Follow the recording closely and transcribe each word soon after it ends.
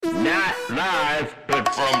Live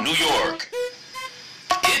from New York,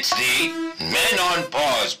 it's the Men on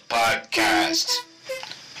Pause podcast.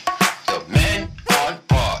 The Men on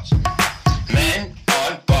Pause. Men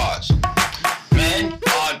on Pause. Men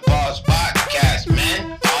on Pause podcast.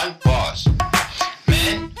 Men on Pause.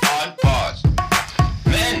 Men on Pause.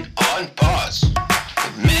 Men on Pause.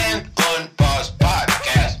 The Men on Pause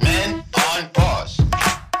podcast. Men on Pause.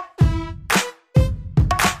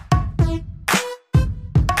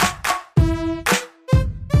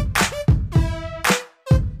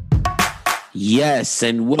 Yes,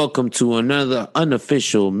 and welcome to another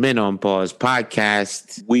unofficial Men on Pause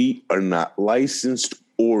podcast. We are not licensed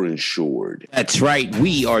or insured. That's right,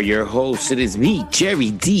 we are your hosts. It is me,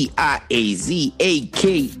 Jerry Diaz,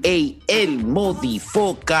 a.k.a. El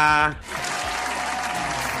Modifoca.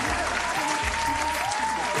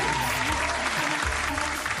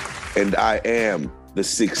 And I am the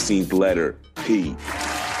 16th letter, P.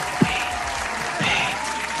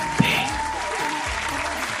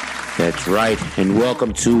 That's right, and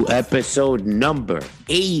welcome to episode number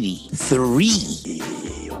 83.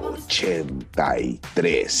 83.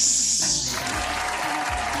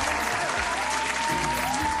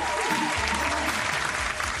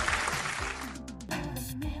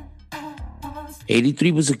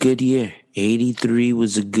 83 was a good year. 83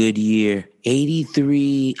 was a good year.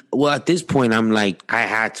 83. Well, at this point, I'm like, I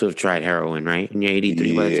had to have tried heroin, right? When you're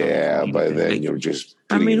 83, Yeah, by then you're just.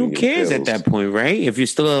 I mean, who cares at that point, right? If you're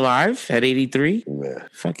still alive at 83,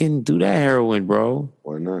 fucking do that heroin, bro.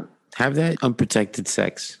 Why not? Have that unprotected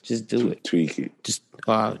sex. Just do it. Tweak it. Just,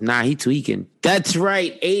 he tweaking. That's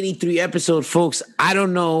right. 83 episode, folks. I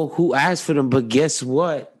don't know who asked for them, but guess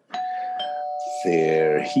what?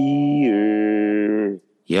 They're here.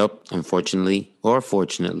 Yep, unfortunately or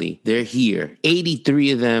fortunately, they're here.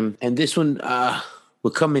 83 of them. And this one,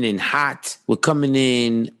 we're coming in hot. We're going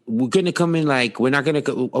to come in like,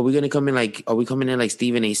 are we coming in like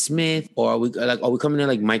Stephen A. Smith? Or are we coming in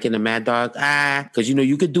like Mike and the Mad Dog? Because,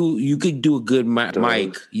 you could do a good Mike.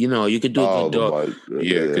 You could do a good dog.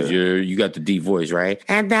 Yeah, because you got the deep voice, right?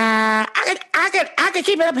 And I can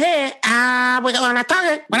keep it up here. When I talk.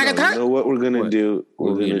 You know what we're going to do?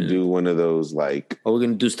 We're going to do one of those like... Are we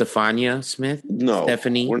going to do Stefania Smith? No.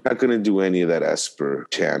 Stephanie? We're not going to do any of that Esper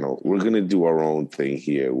channel. We're going to do our own thing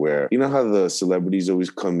here where, you know how the celebrities always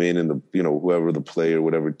come in and whoever the player,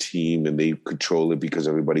 whatever team, and they control it because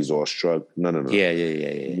everybody's awestruck? No.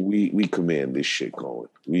 Yeah. We command this shit going.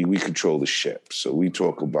 We control the ship. So we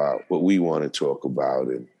talk about what we want to talk about,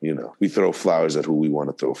 and we throw flowers at who we want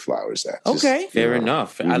to throw flowers at. Okay, fair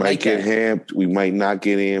enough. We might get amped. We might not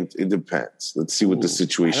get amped. It depends. Let's see what the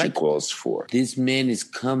situation calls for. This man is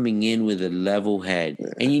coming in with a level head.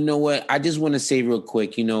 Yeah. And you know what? I just want to say real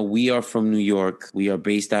quick, we are from New York. We are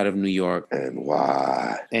based out of New York. And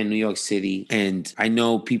why? And New York City. And I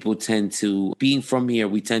know people being from here,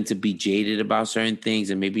 we tend to be jaded about certain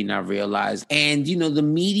things and maybe not realize. And,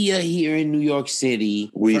 the media here in New York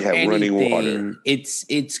City, we have running water. It's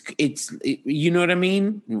you know what I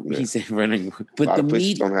mean? Yeah. He said running, but the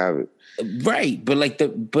media don't have it. Right,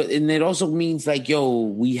 and it also means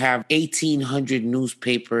we have 1,800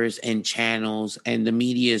 newspapers and channels, and the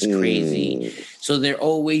media is crazy. So they're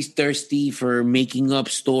always thirsty for making up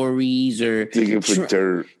stories or digging for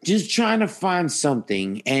dirt, just trying to find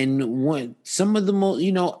something. And what some of the most,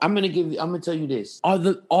 I'm gonna tell you this: are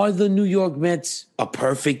the New York Mets a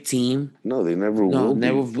perfect team? No, they never will.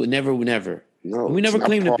 Never. No, we never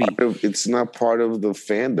claimed to be. It's not part of the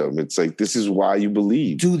fandom. It's like, this is why you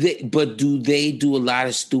believe. Do they do a lot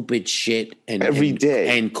of stupid shit every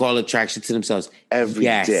day and call attraction to themselves every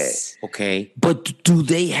day? Okay, but do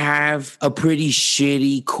they have a pretty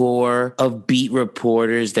shitty core of beat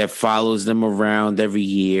reporters that follows them around every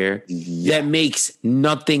year that makes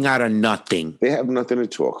nothing out of nothing? They have nothing to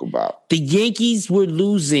talk about. The Yankees were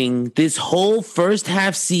losing this whole first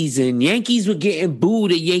half season. Yankees were getting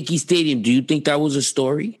booed at Yankee Stadium. Do you think that was a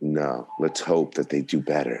story? No. Let's hope that they do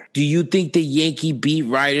better. Do you think the Yankee beat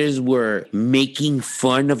writers were making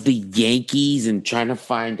fun of the Yankees and trying to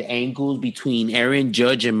find angles between Aaron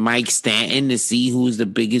Judge and Mike Stanton to see who's the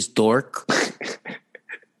biggest dork?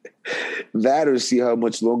 That or see how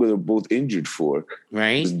much longer they're both injured for.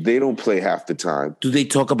 Right? They don't play half the time. Do they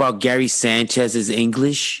talk about Gary Sanchez's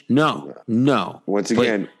English? No. Once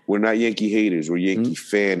again, we're not Yankee haters. We're Yankee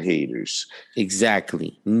fan haters.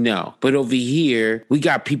 Exactly. No. But over here, we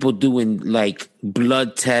got people doing like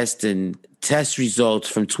blood tests and test results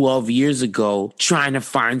from 12 years ago trying to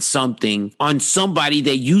find something on somebody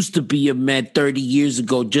that used to be a Met 30 years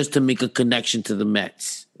ago just to make a connection to the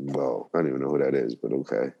Mets. Well, I don't even know who that is, but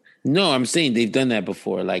okay. No, I'm saying they've done that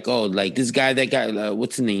before. Like, oh, like this guy that got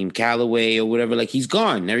what's his name, Callaway or whatever. Like, he's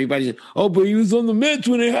gone. Everybody's, oh, but he was on the Mets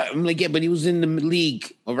when it happened. I'm like, yeah, but he was in the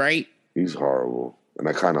league, all right. He's horrible, and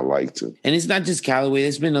I kind of liked him. And it's not just Callaway.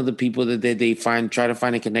 There's been other people that they try to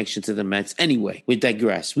find a connection to the Mets. Anyway, we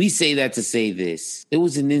digress. We say that to say this. There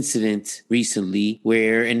was an incident recently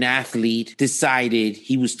where an athlete decided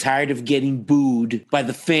he was tired of getting booed by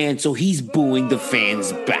the fans, so he's booing the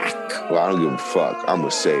fans back. Well, I don't give a fuck. I'm going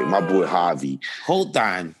to say, my boy Javi. Hold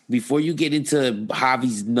on. Before you get into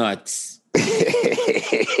Javi's nuts.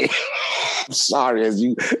 I'm sorry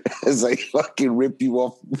as I fucking rip you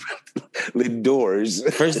off Lindor's.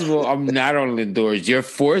 First of all, I'm not on Lindor's. You're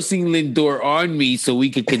forcing Lindor on me so we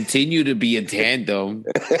could continue to be a tandem.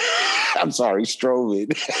 I'm sorry, Stroman.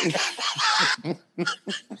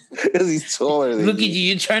 Because he's taller than Look at you.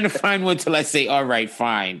 You're trying to find one till I say, all right,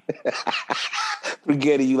 fine.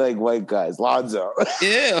 Forgetting you like white guys. Lonzo.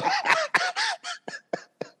 Ew.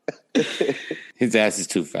 His ass is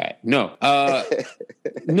too fat. No.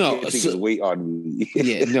 No. So, weight on me.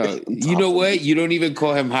 Yeah, no. You know what? You don't even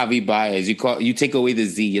call him Javi Baez. You take away the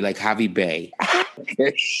Z. You're like Javi Bae.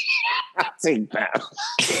 Okay. I'll take that.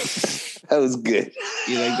 That was good.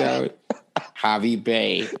 You like that one? Javi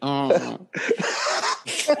Bae. Oh.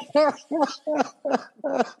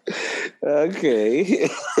 Okay.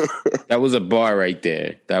 That was a bar right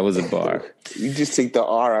there. That was a bar. You just take the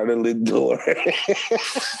R out of Lindor.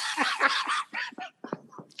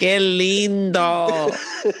 Qué lindo.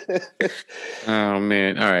 Oh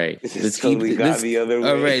man. All right. Let's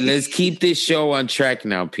keep this show on track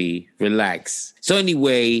now, P. Relax. So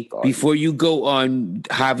anyway, before you go on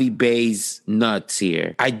Javi Bae's nuts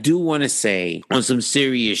here, I do want to say on some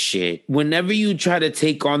serious shit, whenever you try to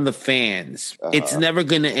take on the fans, it's never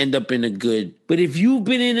going to end up in a good. But if you've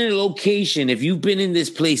been in a location, if you've been in this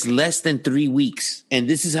place less than 3 weeks, and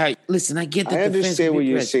this is how, listen, I get that. I understand what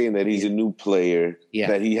you're saying, that he's a new player,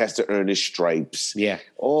 that he has to earn his stripes,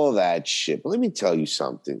 all that shit. But let me tell you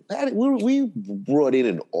something. We brought in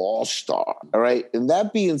an all-star, all right? And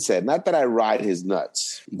that being said, not that I ride his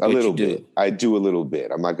nuts. A little bit. I do a little bit.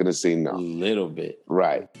 I'm not going to say no. A little bit.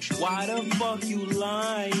 Right. Why the fuck you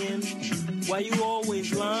lying? Why you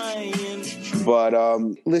always lying? But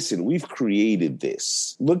listen, we've created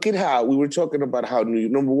this. Look at how we were talking about how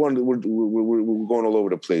number one, we're going all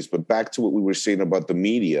over the place. But back to what we were saying about the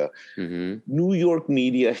media. Mm-hmm. New York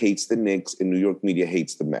media hates the Knicks and New York media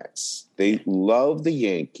hates the Mets. They love the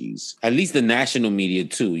Yankees. At least the national media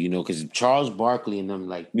too, because Charles Barkley and them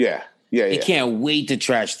they can't wait to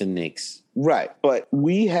trash the Knicks. Right. But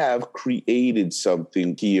we have created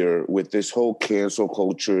something here with this whole cancel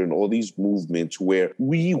culture and all these movements where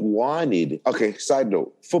we wanted, side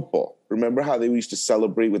note, football. Remember how they used to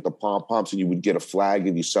celebrate with the pom-poms and you would get a flag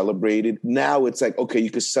and you celebrated? Now it's like, okay,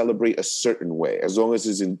 you could celebrate a certain way as long as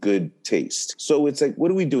it's in good taste. So it's like,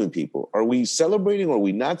 what are we doing, people? Are we celebrating or are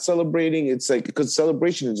we not celebrating? It's like, because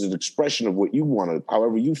celebration is an expression of what you want to,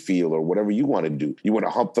 however you feel or whatever you want to do. You want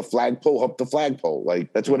to hump the flagpole.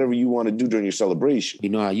 Like, that's whatever you want to do during your celebration. You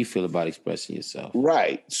know how you feel about expressing yourself.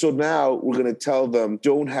 Right. So now we're going to tell them,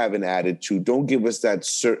 don't have an attitude. Don't give us that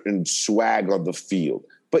certain swag on the field.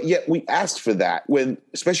 But yet we asked for that when,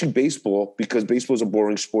 especially baseball, because baseball is a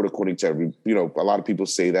boring sport according to a lot of people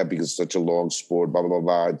say that because it's such a long sport, blah, blah, blah,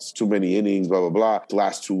 blah. It's too many innings, blah, blah, blah. It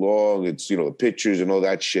lasts too long. It's, the pitchers and all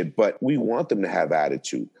that shit. But we want them to have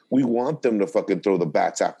attitude. We want them to fucking throw the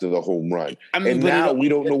bats after the home run. And now we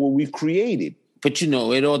don't know what we've created. But,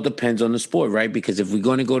 it all depends on the sport, right? Because if we're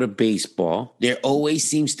going to go to baseball, there always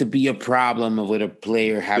seems to be a problem with a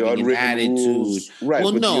player having an attitude. Rules. Right.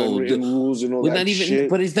 Well, no. The rules and all that shit.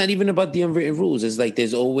 But it's not even about the unwritten rules. It's like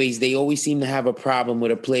they always seem to have a problem with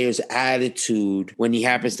a player's attitude when he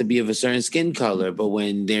happens to be of a certain skin color. But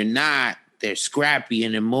when they're not, they're scrappy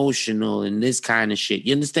and emotional and this kind of shit.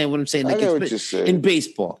 You understand what I'm saying? Like, I know what you're saying. In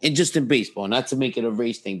baseball, and just in baseball, not to make it a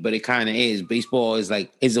race thing, but it kind of is. Baseball is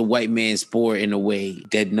a white man's sport in a way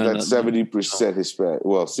that that's 70% Hispanic.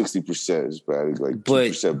 Well, 60% Hispanic, like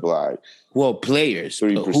 2% black. Well, players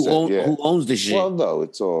 3%, who owns the shit. Well, no,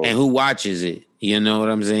 it's all and who watches it. You know what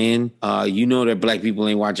I'm saying? That black people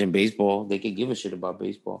ain't watching baseball. They can give a shit about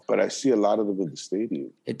baseball. But I see a lot of them in the stadium.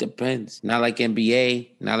 It depends. Not like NBA,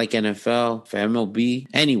 not like NFL, for MLB.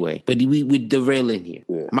 Anyway, but we're derailing here.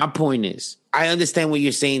 Yeah. My point is, I understand what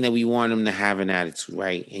you're saying, that we want him to have an attitude,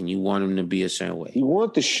 right? And you want him to be a certain way. You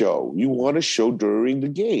want the show. You want to show during the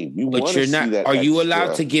game. You But want you're to see not. that. Are you extra.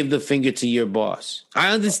 allowed to give the finger to your boss?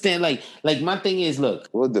 I understand. Like my thing is, look.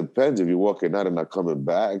 Well, it depends if you're walking out and not coming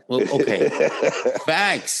back. Well, okay.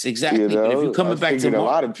 Facts, exactly. You know, but if you're coming back tomorrow, a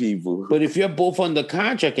lot of people. But if you're both under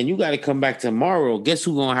contract and you got to come back tomorrow, guess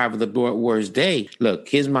who's gonna have the worst day? Look,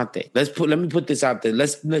 here's my thing. Let me put this out there.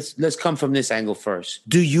 Let's come from this angle first.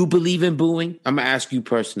 Do you believe in booing? I'm gonna ask you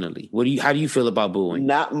personally. How do you feel about booing?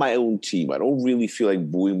 Not my own team. I don't really feel like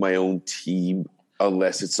booing my own team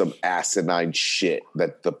unless it's some asinine shit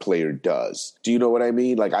that the player does. Do you know what I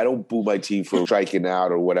mean? Like, I don't boo my team for striking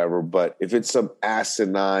out or whatever, but if it's some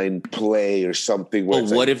asinine play or something where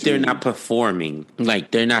what if they're not performing? Like,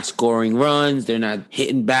 they're not scoring runs, they're not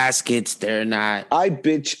hitting baskets, they're not... I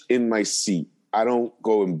bitch in my seat. I don't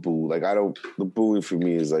go and boo. Like, the booing for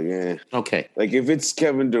me is like, eh. Okay. Like, if it's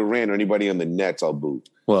Kevin Durant or anybody on the Nets, I'll boo.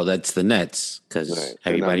 Well, that's the Nets, because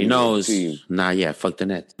everybody knows. Fuck the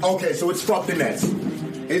Nets. Okay, so it's fuck the Nets.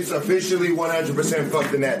 It's officially 100% fuck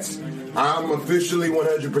the Nets. I'm officially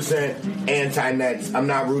 100% anti-Nets. I'm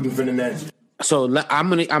not rooting for the Nets. So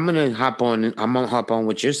I'm gonna hop on. I'm gonna hop on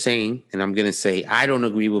what you're saying, and I'm gonna say I don't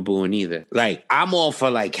agree with booing either. Like, I'm all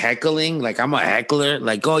for like heckling. Like, I'm a heckler.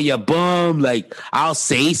 Like, oh, you bum. Like, I'll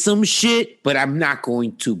say some shit, but I'm not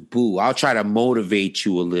going to boo. I'll try to motivate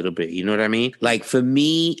you a little bit. You know what I mean? Like, for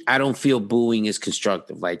me, I don't feel booing is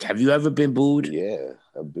constructive. Like, have you ever been booed? Yeah,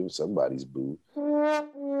 I've been somebody's booed.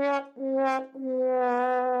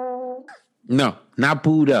 No, not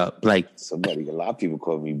booed up. Like, a lot of people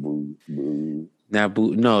call me boo. Not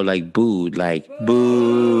boo. No, like booed. Like,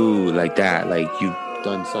 boo. Like that. Like, you've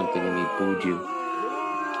done something and they booed you.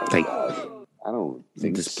 Like, I don't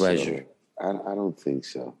think displeasure. So. I don't think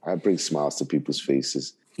so. I bring smiles to people's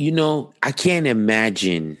faces. You know, I can't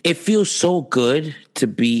imagine. It feels so good to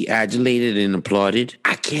be adulated and applauded.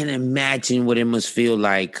 I can't imagine what it must feel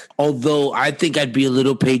like. Although I think I'd be a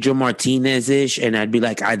little Pedro Martinez-ish, and I'd be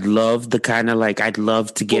like, I'd love to get...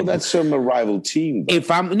 Well, that's from a rival team. Though. If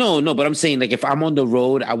I'm... No, but I'm saying, like, if I'm on the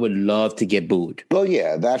road, I would love to get booed. Well,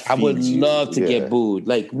 yeah, that I would love to get booed.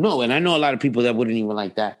 Like, no, and I know a lot of people that wouldn't even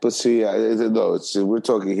like that. But see, we're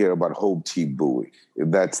talking here about home team booing.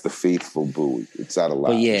 That's the faithful booing. It's not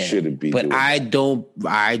allowed. Yeah, it shouldn't be. But I don't.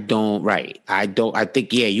 I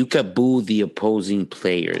think, you could boo the opposing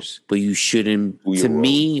players, but you shouldn't. To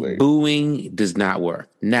me, booing does not work.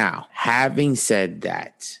 Now, having said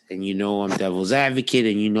that, and I'm devil's advocate,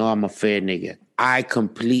 and I'm a fair nigga, I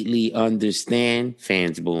completely understand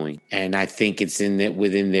fans booing, and I think it's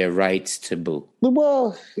within their rights to boo.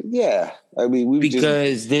 Well, yeah. I mean,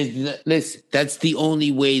 listen, that's the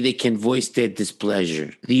only way they can voice their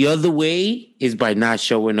displeasure. The other way is by not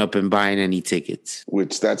showing up and buying any tickets.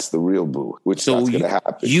 Which that's the real boo. That's going to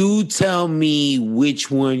happen. You tell me which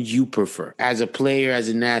one you prefer. As a player, as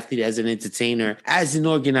an athlete, as an entertainer, as an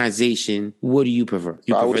organization, what do you prefer?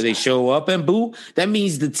 You prefer they show up and boo? That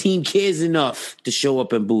means the team cares enough to show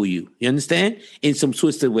up and boo you. You understand? In some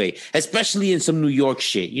twisted way. Especially in some New York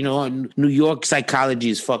shit. New York psychology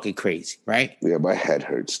is fucking crazy. Right? Yeah, my head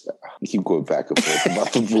hurts now. You keep going back and forth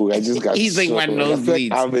about the boo. I just got He's like my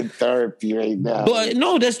nosebleeds. I'm in therapy right now. But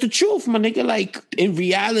no, that's the truth, my nigga. Like, in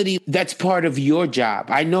reality, that's part of your job.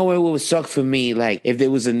 I know it would suck for me, like, if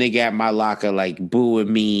there was a nigga at my locker, like,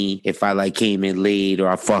 booing me if I, like, came in late or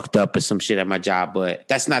I fucked up or some shit at my job, but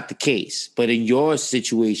that's not the case. But in your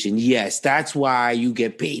situation, yes, that's why you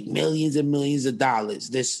get paid millions and millions of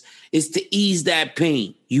dollars. This is to ease that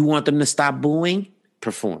pain. You want them to stop booing?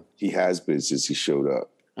 Perform. He has been since he showed up.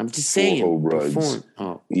 I'm just saying. 4 home runs. Perform.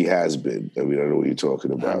 Oh. He has been. I mean, I know what you're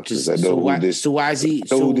talking about. Why is he?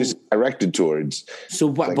 Who this is directed towards.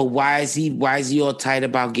 But why is he all tight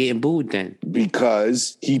about getting booed then?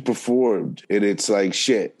 Because he performed, and it's like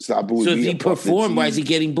shit. Stop booing. So if he performed, why is he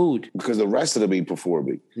getting booed? Because the rest of them ain't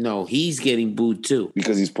performing. No, he's getting booed too.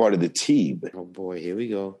 Because he's part of the team. Oh boy, here we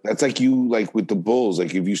go. That's like you, like with the Bulls.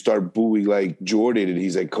 Like if you start booing like Jordan, and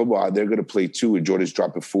he's like, "Come on, they're gonna play 2, and Jordan's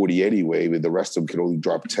dropping 40 anyway, but the rest of them can only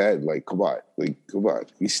drop 10." Like, come on.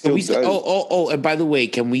 He still does. And by the way,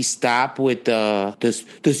 can we stop with the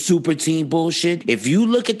super team bullshit? If you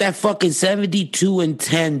look at that fucking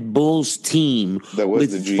 72-10 Bulls team, that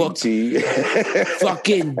was the dream team.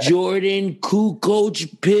 Fucking Jordan,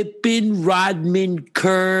 Kukoc, Pippen, Rodman,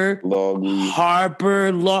 Kerr, Longley,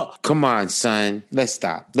 Harper. Come on, son. Let's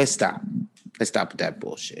stop. Let's stop with that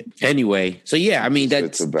bullshit. Anyway, so yeah, I mean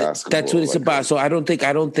that's what it's about. So I don't think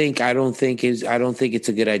it's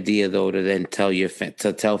a good idea though to then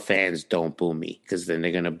tell fans don't boo me, because then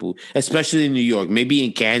they're gonna boo, especially in New York. Maybe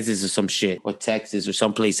in Kansas or some shit, or Texas or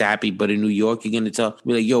someplace happy, but in New York you're gonna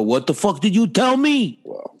be like, yo, what the fuck did you tell me?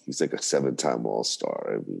 Well, he's like a 7-time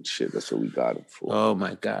All-Star. I mean, shit, that's what we got him for. Oh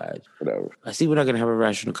my God. Whatever. I see we're not gonna have a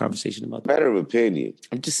rational conversation about that. Matter of opinion.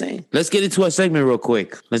 I'm just saying. Let's get into our segment real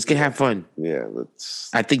quick. Let's have fun. Yeah, let's.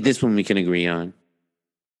 I think this one we can agree on.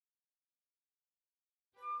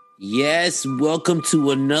 Yes, welcome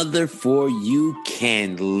to another For You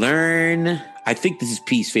Can Learn. I think this is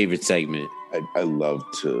P's favorite segment. I love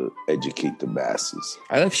to educate the masses.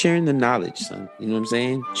 I love sharing the knowledge, son. You know what I'm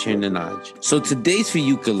saying? Sharing the knowledge. So today's For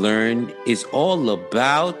You Can Learn is all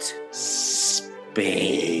about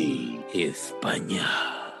Spain, España.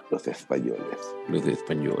 Los españoles. We're going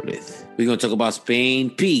to talk about Spain.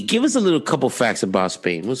 P, give us a little couple facts about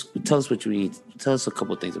Spain. Tell us what you need. Tell us a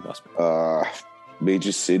couple things about Spain.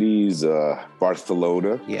 Major cities,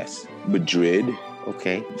 Barcelona. Yes. Madrid.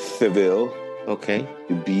 Okay. Seville. Okay.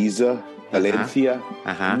 Ibiza. Valencia,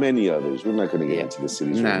 many others. We're not going to get into the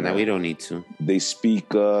cities right now. No, we don't need to. They speak,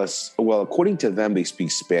 according to them, they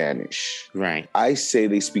speak Spanish. Right. I say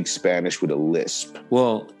they speak Spanish with a lisp.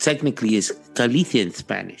 Well, technically it's Galician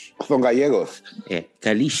Spanish. Son gallegos. Yeah,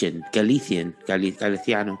 Galician, Gallegano,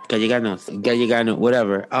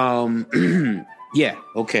 whatever. Yeah,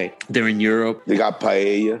 okay. They're in Europe. They got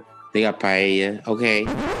paella. Okay.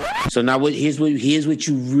 So now here's what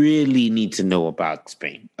you really need to know about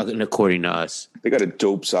Spain, according to us. They got a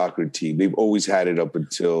dope soccer team. They've always had it up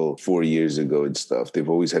until 4 years ago and stuff. They've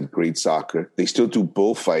always had great soccer. They still do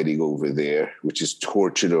bullfighting over there, which is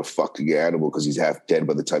torture to a fucking animal because he's half dead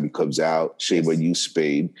by the time he comes out. Shame on you,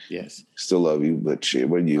 Spain. Yes. Still love you, but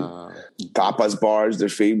shame on you. Tapas bars, they're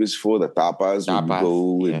famous for the tapas. When you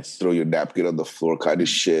go and throw your napkin on the floor kind of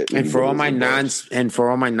shit. And for all my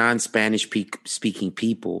non-Spanish speaking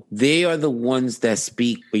people, they are the ones that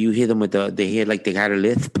speak, where you hear them they hear like they got a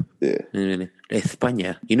lisp. Yeah.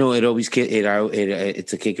 España. You know,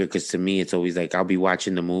 it's a kicker because to me, it's always like I'll be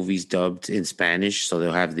watching the movies dubbed in Spanish, so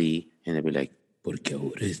they'll have and they'll be like, porque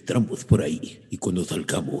ahora estamos por ahí y cuando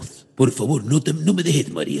salgamos, por favor, no me dejes,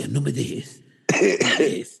 María, no me dejes.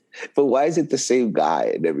 But why is it the same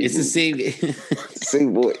guy in every movie? The same.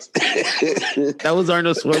 Same voice. That was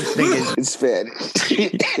Arnold Schwarzenegger. In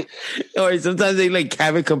Spanish. Or sometimes they like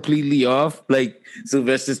have it completely off. Like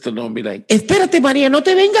Sylvester Stallone be like, espérate, María, no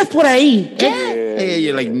te vengas por ahí. Yeah,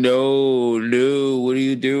 you're like, no, what are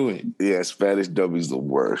you doing? Yeah, Spanish dubbing's the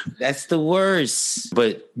worst. That's the worst.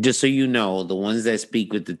 But just so you know, the ones that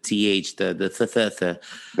speak with the TH, the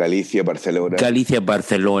Galicia,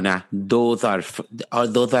 Barcelona, those are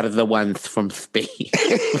the ones from Spain.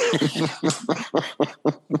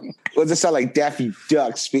 What does it sound like? Daffy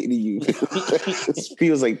Duck spitting at you. It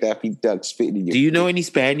feels like Daffy Duck spitting at you. Do you know any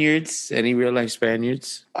Spaniards? Any real life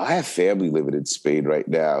Spaniards? I have family living in Spain right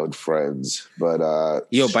now and friends, but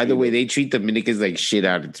by the way, they treat Dominicans like shit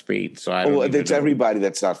out in Spain. So it's everybody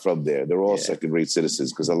that's not from there. They're all second-rate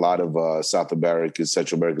citizens because a lot of South Americans,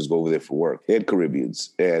 Central Americans go over there for work, and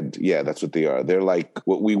Caribbeans, and that's what they are. They're like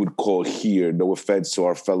what we would call here. No offense to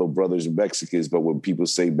our fellow brothers Mexicans, but when people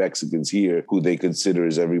say Mexicans here, who they consider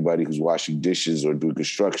is everybody who's washing dishes or doing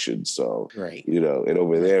construction. So right, and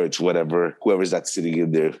over there it's whoever's not sitting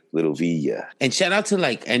in their little villa. And shout out to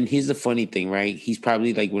and here's the funny thing, right? He's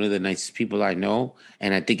probably like one of the nicest people I know,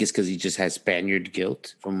 and I think it's because he just has Spaniard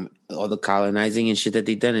guilt from all the colonizing and shit that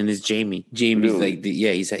they've done. And it's Jamie. Jamie's really?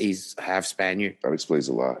 He's half Spaniard. That explains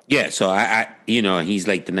a lot. Yeah, so I he's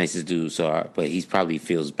like the nicest dude. So, but he probably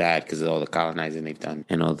feels bad because of all the colonizing they've done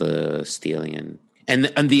and all the stealing and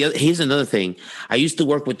here's another thing. I used to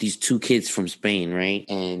work with these two kids from Spain, right?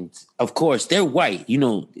 And of course they're white.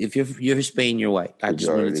 If you're Spain, you're white.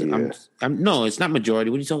 No, it's not majority.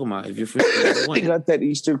 What are you talking about? If you're from Spain, you're white. They got that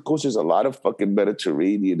Eastern coast. There's a lot of fucking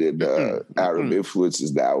Mediterranean and Arab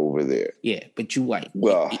influences now over there. Yeah, but you white.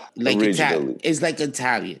 Well, like Italian. It's like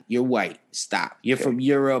Italian. You're white. Stop. You're from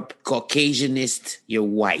Europe. Caucasianist. You're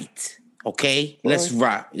white. Okay? Let's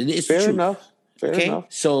rock. It's Fair true. enough. Enough.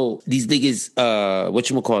 So these niggas,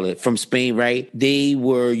 whatchamacallit, from Spain, right?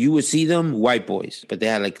 You would see them, white boys, but they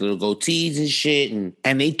had like little goatees and shit,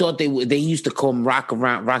 and they thought they used to come rock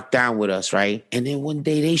down with us, right? And then one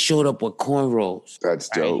day they showed up with cornrows. That's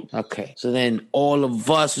dope. Okay. So then all of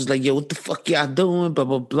us was like, yo, what the fuck y'all doing? Blah,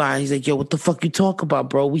 blah, blah. He's like, yo, what the fuck you talking about,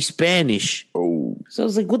 bro? We Spanish. Oh. So I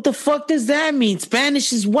was like, what the fuck does that mean?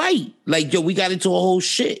 Spanish is white. Like, yo, we got into a whole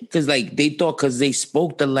shit. Because, like, they thought because they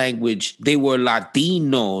spoke the language, they were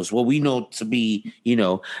Latinos. Well, we know to be,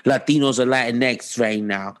 Latinos or Latinx right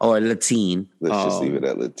now. Or Latin. Let's just leave it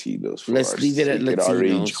at Latinos. Let's leave it at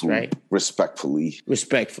Latinos, right? Respectfully.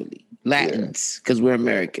 Latins, because we're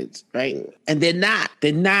Americans, right? Yeah. And they're not.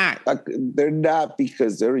 They're not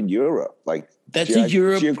because they're in Europe. Like, that's in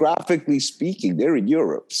Europe. Geographically speaking, they're in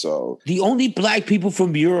Europe. So the only black people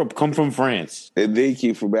from Europe come from France, and they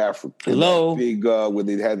came from Africa. Hello, big when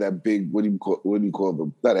they had that big what do you call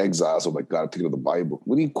them? Not exiles. Oh my God, I'm thinking of the Bible.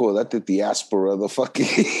 What do you call that? The diaspora, the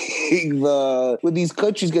fucking when these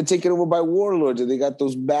countries get taken over by warlords and they got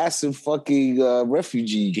those massive fucking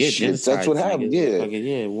refugee shit. That's what happened. Yeah,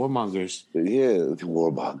 warmongers. Yeah,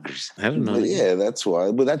 warmongers. I don't know. But yeah, that's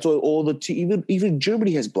why. But that's why all the even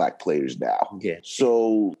Germany has black players now. Yeah.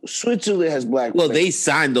 So Switzerland has black. Well, they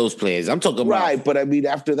signed those players. I'm talking about right, but I mean,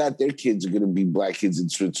 after that, their kids are going to be black kids in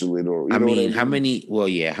Switzerland, or you know what I mean? How many? Well,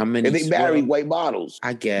 yeah, how many? And they marry white models.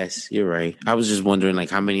 I guess you're right. I was just wondering,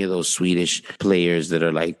 like, how many of those Swedish players that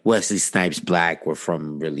are like Wesley Snipes black were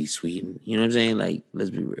from really Sweden? You know what I'm saying? Like,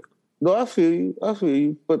 let's be real. No, I feel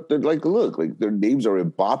you. But they're like, look, like their names are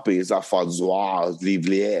Mbappe, it's François,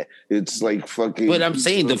 Livlier. It's like fucking. But I'm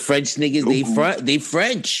saying the French niggas, they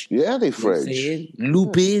French. Yeah, they French.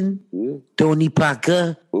 Lupin, Tony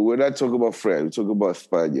Parker. But we're not talking about France. We're talking about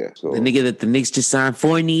España. So. The nigga that the Knicks just signed,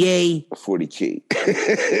 Fournier. 40K. You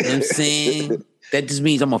know what I'm saying? That just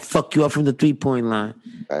means I'm going to fuck you up from the 3-point line.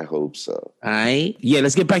 I hope so. All right. Yeah,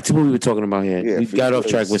 let's get back to what we were talking about here. Yeah, we got off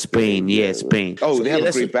track with Spain. Yeah, Spain. Oh, so they have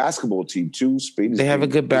a great basketball team, too. Spain. They have a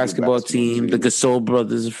good basketball team. The Gasol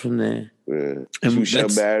brothers are from there. Yeah.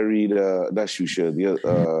 Shusha married, not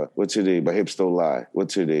Shusha, what's her name? My hips don't lie.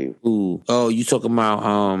 What's her name? Ooh. Oh, you talking about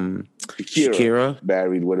Shakira?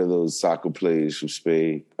 Married one of those soccer players from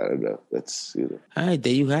Spain. I don't know. That's, All right,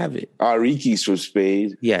 there you have it. Enrique's from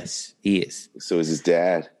Spain. Yes, he is. So is his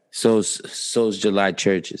dad. So's July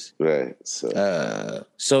Churches. Right.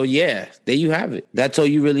 So yeah, there you have it. That's all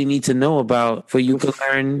you really need to know about for you to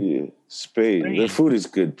learn. Yeah. Spain. Their food is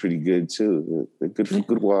good, pretty good too. They're good for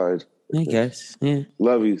good wine. I guess. Yeah.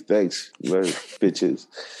 Love you. Thanks. Love you, bitches.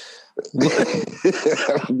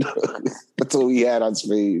 That's all we had on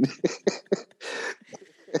Spain.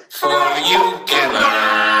 For you can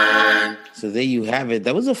learn. So there you have it.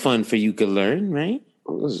 That was a fun for you can learn, right?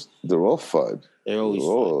 They're all fun. They're always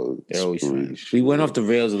fun. They're always fun. We went off the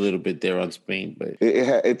rails a little bit there on Spain, but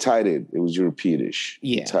it tied in. It was Europeanish.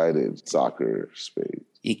 Yeah. It tied in. Soccer, Spain.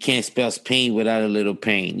 You can't spell Spain without a little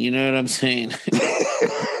pain. You know what I'm saying?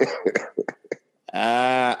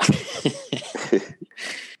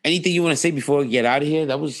 Anything you want to say before we get out of here?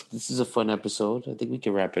 This is a fun episode. I think we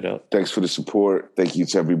can wrap it up. Thanks for the support. Thank you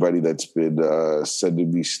to everybody that's been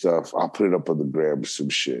sending me stuff. I'll put it up on the gram or some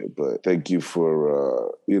shit. But thank you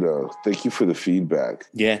for thank you for the feedback.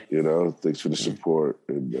 Yeah. Thanks for the support.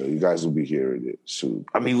 And you guys will be hearing it soon.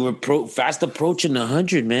 I mean, we're fast approaching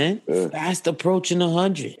 100, man. Yeah. Fast approaching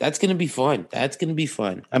 100. That's gonna be fun.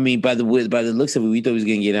 I mean, by the looks of it, we thought we was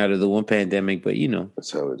gonna get out of the one pandemic, but that's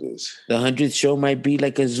how it is. The 100th show might be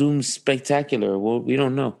like a Zoom spectacular. Well, we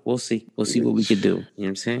don't know. We'll see. We'll see what we could do. You know what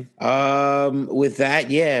I'm saying? With that,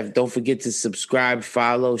 yeah, don't forget to subscribe,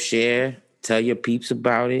 follow, share, tell your peeps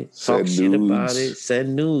about it, talk shit about it,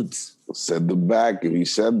 send nudes. Send them back if you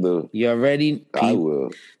send them. You already? I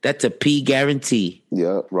will. That's a P guarantee.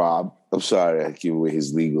 Yeah, Rob. I'm sorry I gave away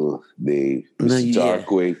his legal name. Mr.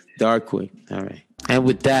 Darkwing. Darkwing. All right. And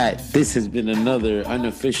with that, this has been another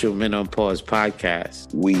unofficial Men on Pause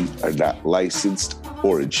podcast. We are not licensed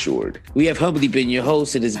or insured. We have humbly been your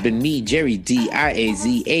host. It has been me, Jerry Diaz,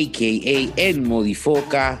 a.k.a. El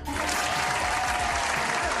Modifoca.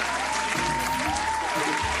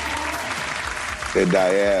 And I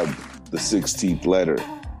am the 16th letter,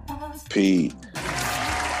 P.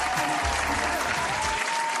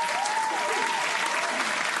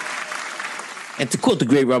 And to quote the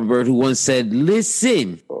great Robert Bird, who once said,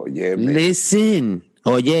 listen. Oh, yeah, man. Listen.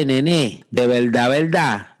 Oye, nene. De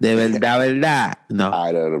verdad. No.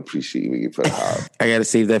 I don't appreciate you making fun of how. I got to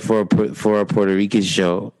save that for a Puerto Rican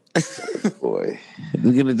show. Boy.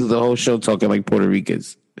 We're going to do the whole show talking like Puerto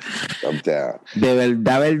Ricans. I'm down. De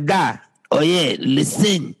verdad. Oye,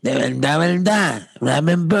 listen, de verdad.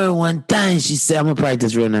 Robin Bird one time, she said, I'm going to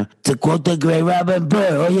practice right now. To quote the great Robin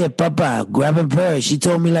Bird, oye, papa, Robin Bird, she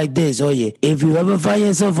told me like this, oye, if you ever find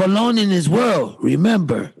yourself alone in this world,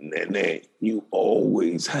 remember. Nene, you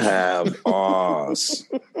always have us.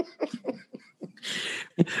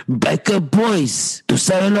 Biker boys. Tú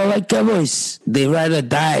sabes los biker boys. They ride or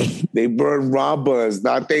die. They burn robbers,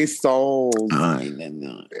 not they souls. Ay,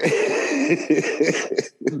 no.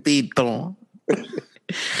 Tito.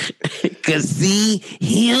 Que sí,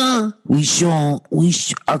 here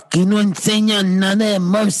aquí no enseñan nada de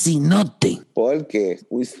mercy, nothing. Porque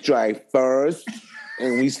we strike first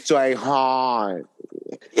and we strike hard.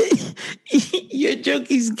 Your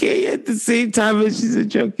junkie's gay at the same time as she's a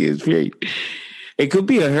junkie. It's great. It could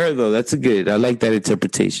be a her, though. That's a good. I like that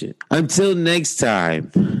interpretation. Until next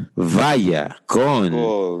time, vaya con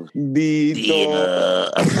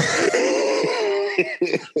Dito.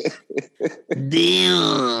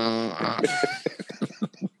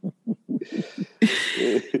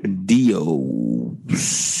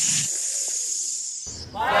 Dios.